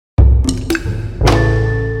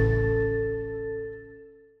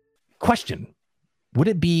question. Would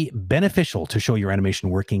it be beneficial to show your animation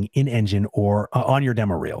working in engine or on your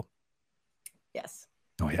demo reel? Yes.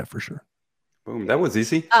 Oh yeah, for sure. Boom, that was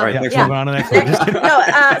easy. All right, next We'll one. go on to the next one. Just kidding. No,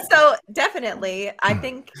 so definitely, I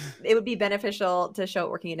think it would be beneficial to show it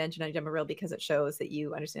working in engine on demo reel because it shows that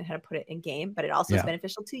you understand how to put it in game, but it also is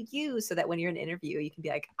beneficial to you so that when you're in an interview, you can be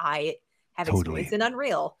like, I have experience in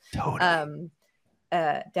Unreal.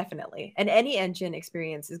 Definitely. And any engine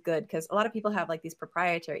experience is good because a lot of people have like these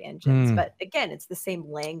proprietary engines, but again, it's the same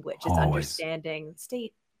language. It's understanding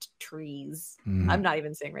state trees. I'm not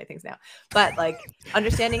even saying right things now, but like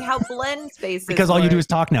understanding how blend spaces because all you do work. is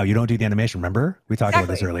talk now. You don't do the animation. Remember, we talked about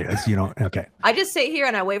this earlier. It's, you know, okay. I just sit here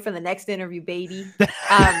and I wait for the next interview, baby.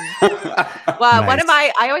 Well, one of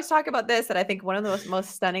my, I always talk about this, that I think one of the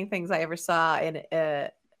most stunning things I ever saw in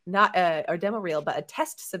not a demo reel, but a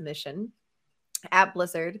test submission at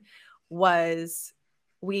Blizzard was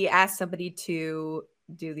we asked somebody to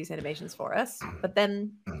do these animations for us, but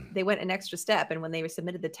then they went an extra step, and when they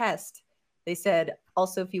submitted the test, they said,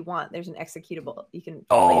 also, if you want, there's an executable you can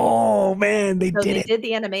play man, they did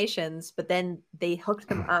the animations, but then they hooked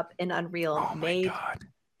them up in Unreal, made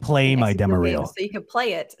play my demo reel so you could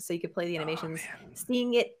play it, so you could play the animations,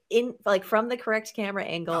 seeing it in like from the correct camera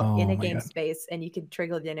angle in a game space, and you could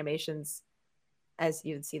trigger the animations as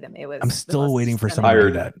you'd see them. It was, I'm still waiting for someone to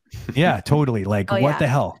do that. Yeah, totally. Like, what the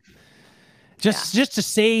hell? Just to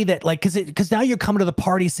say that, like, because now you're coming to the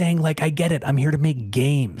party saying, like, I get it. I'm here to make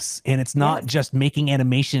games, and it's not just making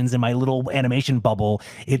animations in my little animation bubble.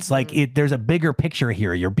 It's like there's a bigger picture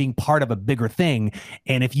here. You're being part of a bigger thing,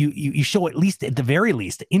 and if you show at least, at the very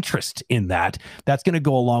least, interest in that, that's going to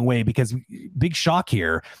go a long way. Because big shock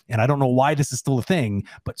here, and I don't know why this is still a thing,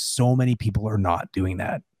 but so many people are not doing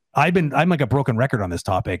that. I'm like a broken record on this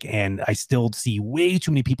topic, and I still see way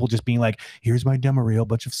too many people just being like, here's my demo reel,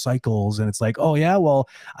 bunch of cycles. And it's like, oh yeah, well,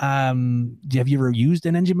 have you ever used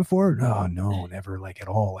an engine before? Oh no, never, like, at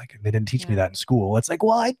all. Like, they didn't teach me that in school. It's like,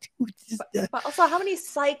 well, I do. But also, how many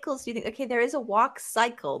cycles do you think? Okay, there is a walk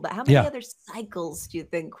cycle, but how many other cycles do you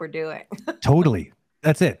think we're doing? Totally.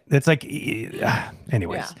 That's it. It's like,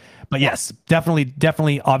 anyways. But yes,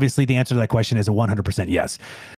 definitely. Obviously, the answer to that question is a 100% yes.